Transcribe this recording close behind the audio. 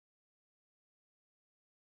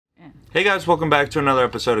Hey guys, welcome back to another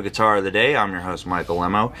episode of Guitar of the Day. I'm your host, Michael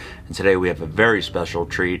Lemo, and today we have a very special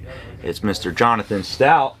treat. It's Mr. Jonathan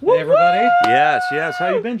Stout. Hey everybody. Yes, yes. How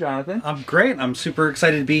you been, Jonathan? I'm great. I'm super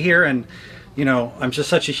excited to be here, and you know, I'm just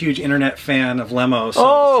such a huge internet fan of Lemo.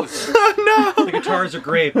 So no! The guitars are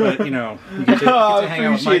great, but you know, you get to hang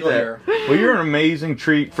out with Michael here. Well, you're an amazing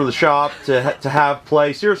treat for the shop to have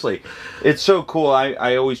play. Seriously, it's so cool.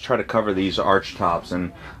 I always try to cover these arch tops,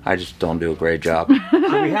 and I just don't do a great job.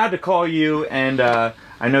 So we had to call you, and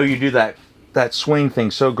I know you do that swing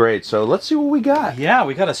thing so great. So let's see what we got. Yeah,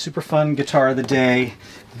 we got a super fun Guitar of the Day.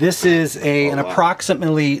 This is an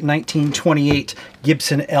approximately 1928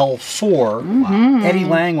 Gibson L-4. Mm-hmm. Eddie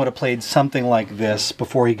Lang would have played something like this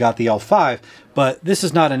before he got the L5, but this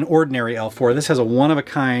is not an ordinary L4. This has a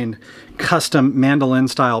one-of-a-kind custom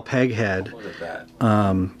mandolin-style peg head. Look at that.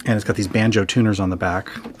 And it's got these banjo tuners on the back.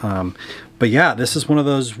 But yeah, this is one of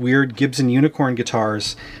those weird Gibson unicorn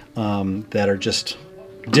guitars that are just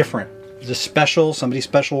different. Just special. Somebody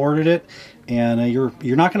special ordered it. And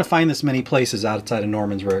you're not going to find this many places outside of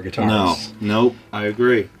Norman's Rare Guitars. No, nope, I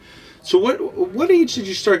agree. So what age did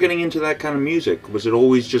you start getting into that kind of music? Was it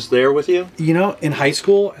always just there with you? You know, in high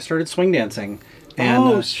school, I started swing dancing. And,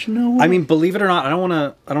 no way. I mean, believe it or not, I don't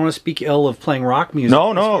want to speak ill of playing rock music.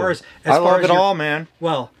 No, no. As I far love as it all, man.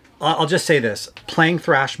 Well, I'll just say this: playing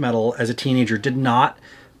thrash metal as a teenager did not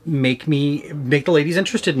make the ladies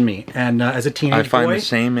interested in me. And as a teenage I find boy, the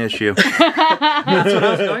same issue. that's what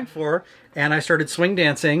I was going for. And I started swing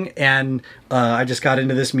dancing, and I just got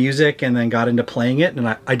into this music, and then got into playing it. And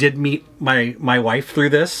I did meet my wife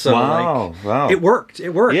through this. So Wow. It worked.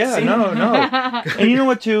 It worked. Yeah, See? no. And you know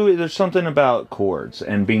what, too? There's something about chords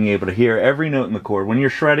and being able to hear every note in the chord. When you're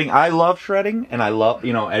shredding, I love shredding, and I love,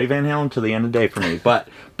 Eddie Van Halen to the end of the day for me. But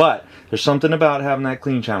there's something about having that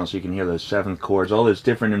clean channel so you can hear those seventh chords, all those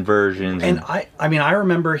different inversions. And I mean, I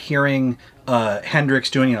remember hearing Hendrix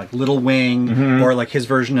doing like Little Wing, or like his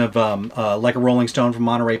version of Like a Rolling Stone from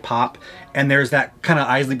Monterey Pop, and there's that kind of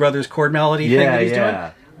Isley Brothers chord melody thing that he's doing.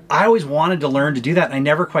 I always wanted to learn to do that, and I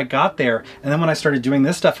never quite got there. And then when I started doing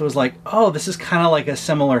this stuff, it was like, oh, this is kind of like a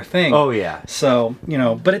similar thing. Oh, yeah. So,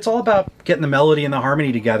 but it's all about getting the melody and the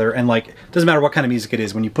harmony together, and like, it doesn't matter what kind of music it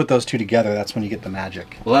is, when you put those two together, that's when you get the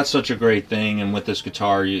magic. Well, that's such a great thing, and with this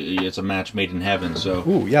guitar, it's a match made in heaven, so...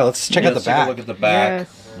 Ooh, yeah, let's check out the back. Take a look at the back.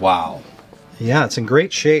 Yes. Wow. Yeah, it's in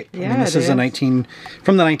great shape. Yeah, I mean, this is from the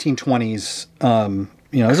 1920s.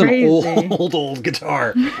 This is an old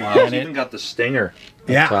guitar. Wow, it's even got the stinger.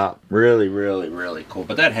 Yeah. Top. Really, really, really cool.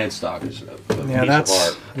 But that headstock is a piece of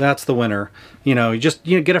art. That's the winner. You just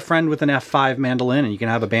get a friend with an F5 mandolin, and you can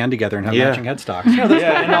have a band together and have matching headstocks.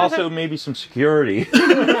 Yeah, and also maybe some security.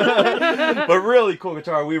 But really cool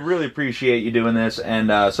guitar. We really appreciate you doing this,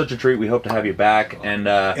 and such a treat. We hope to have you back. And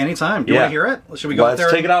anytime. Do you want to hear it? Should we go out there?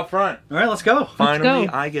 Let's take it out front. All right, let's go. Finally,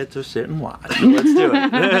 I get to sit and watch. Let's do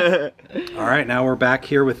it. All right, now we're back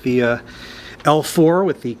here with the L4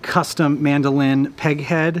 with the custom mandolin peg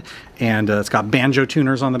head, and it's got banjo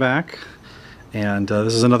tuners on the back. And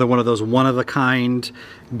this is another one of those one-of-a-kind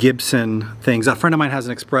Gibson things. A friend of mine has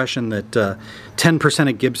an expression that 10%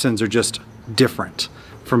 of Gibsons are just different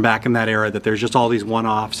from back in that era, that there's just all these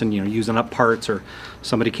one-offs and using up parts, or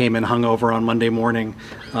somebody came in hungover on Monday morning.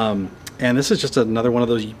 And this is just another one of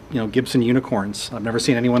those Gibson unicorns. I've never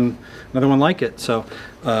seen another one like it. So,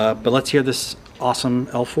 but let's hear this awesome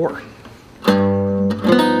L4.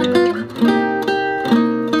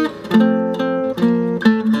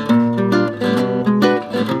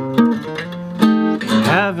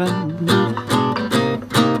 Heaven,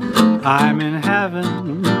 I'm in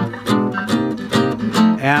heaven,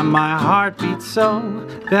 and my heart beats so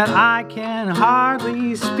that I can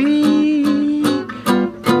hardly speak,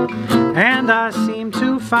 and I seem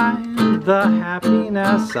to find the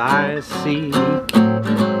happiness I seek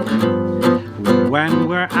when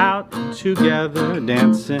we're out together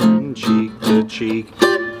dancing cheek to cheek.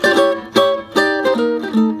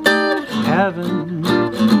 Heaven,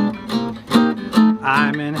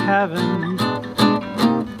 I'm in heaven,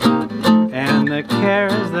 and the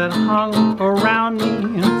cares that hung around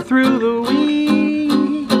me through the week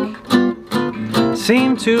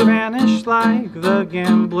seem to vanish like the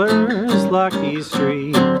gambler's lucky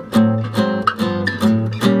streak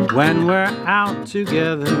when we're out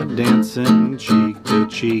together dancing cheek to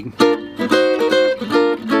cheek.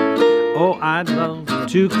 Oh, I'd love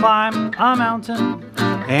to climb a mountain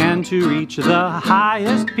and to reach the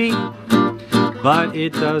highest peak, but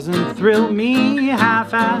it doesn't thrill me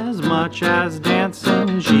half as much as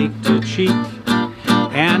dancing cheek to cheek.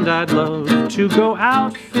 And I'd love to go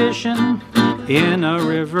out fishing in a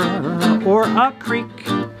river or a creek,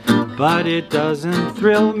 but it doesn't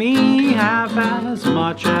thrill me half as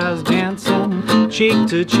much as dancing cheek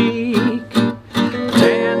to cheek.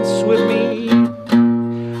 Dance with me,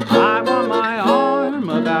 I want my arm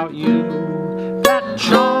about you, that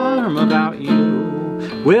charm about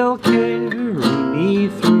you will carry me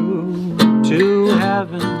through to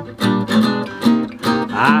heaven.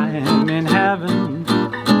 I'm in heaven,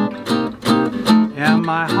 and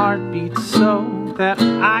my heart beats so that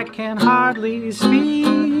I can hardly speak,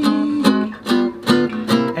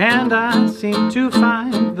 and I seem to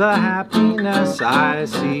find the happiness I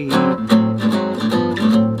see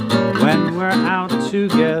when we're out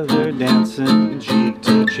together dancing cheek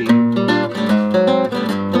to cheek.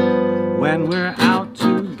 When we're out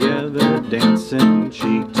together dancing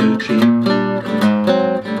cheek to cheek.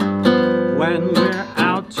 When we're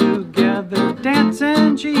out together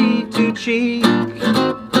dancing cheek to cheek.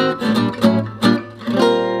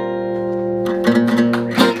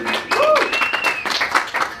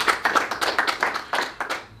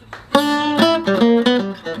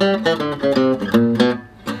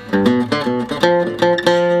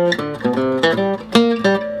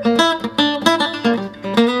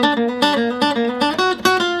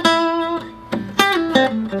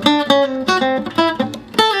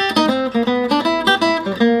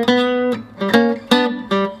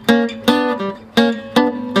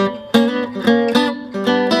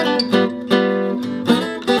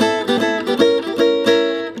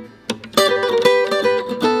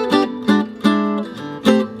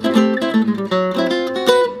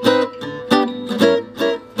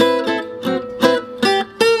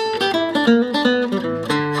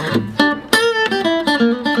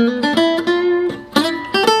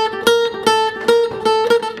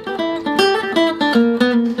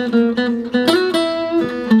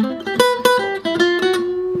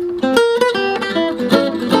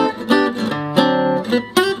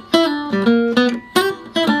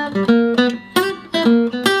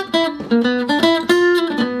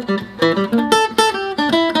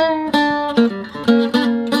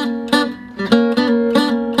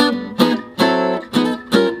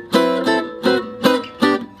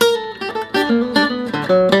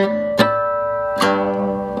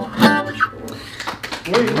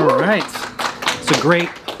 Great,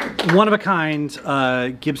 one-of-a-kind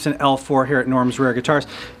Gibson L-4 here at Norm's Rare Guitars.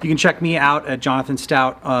 You can check me out at Jonathan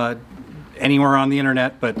Stout anywhere on the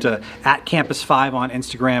internet, but at Campus 5 on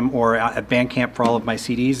Instagram or at Bandcamp for all of my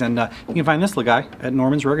CDs. And you can find this little guy at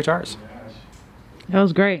Norman's Rare Guitars. That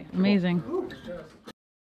was great. Amazing.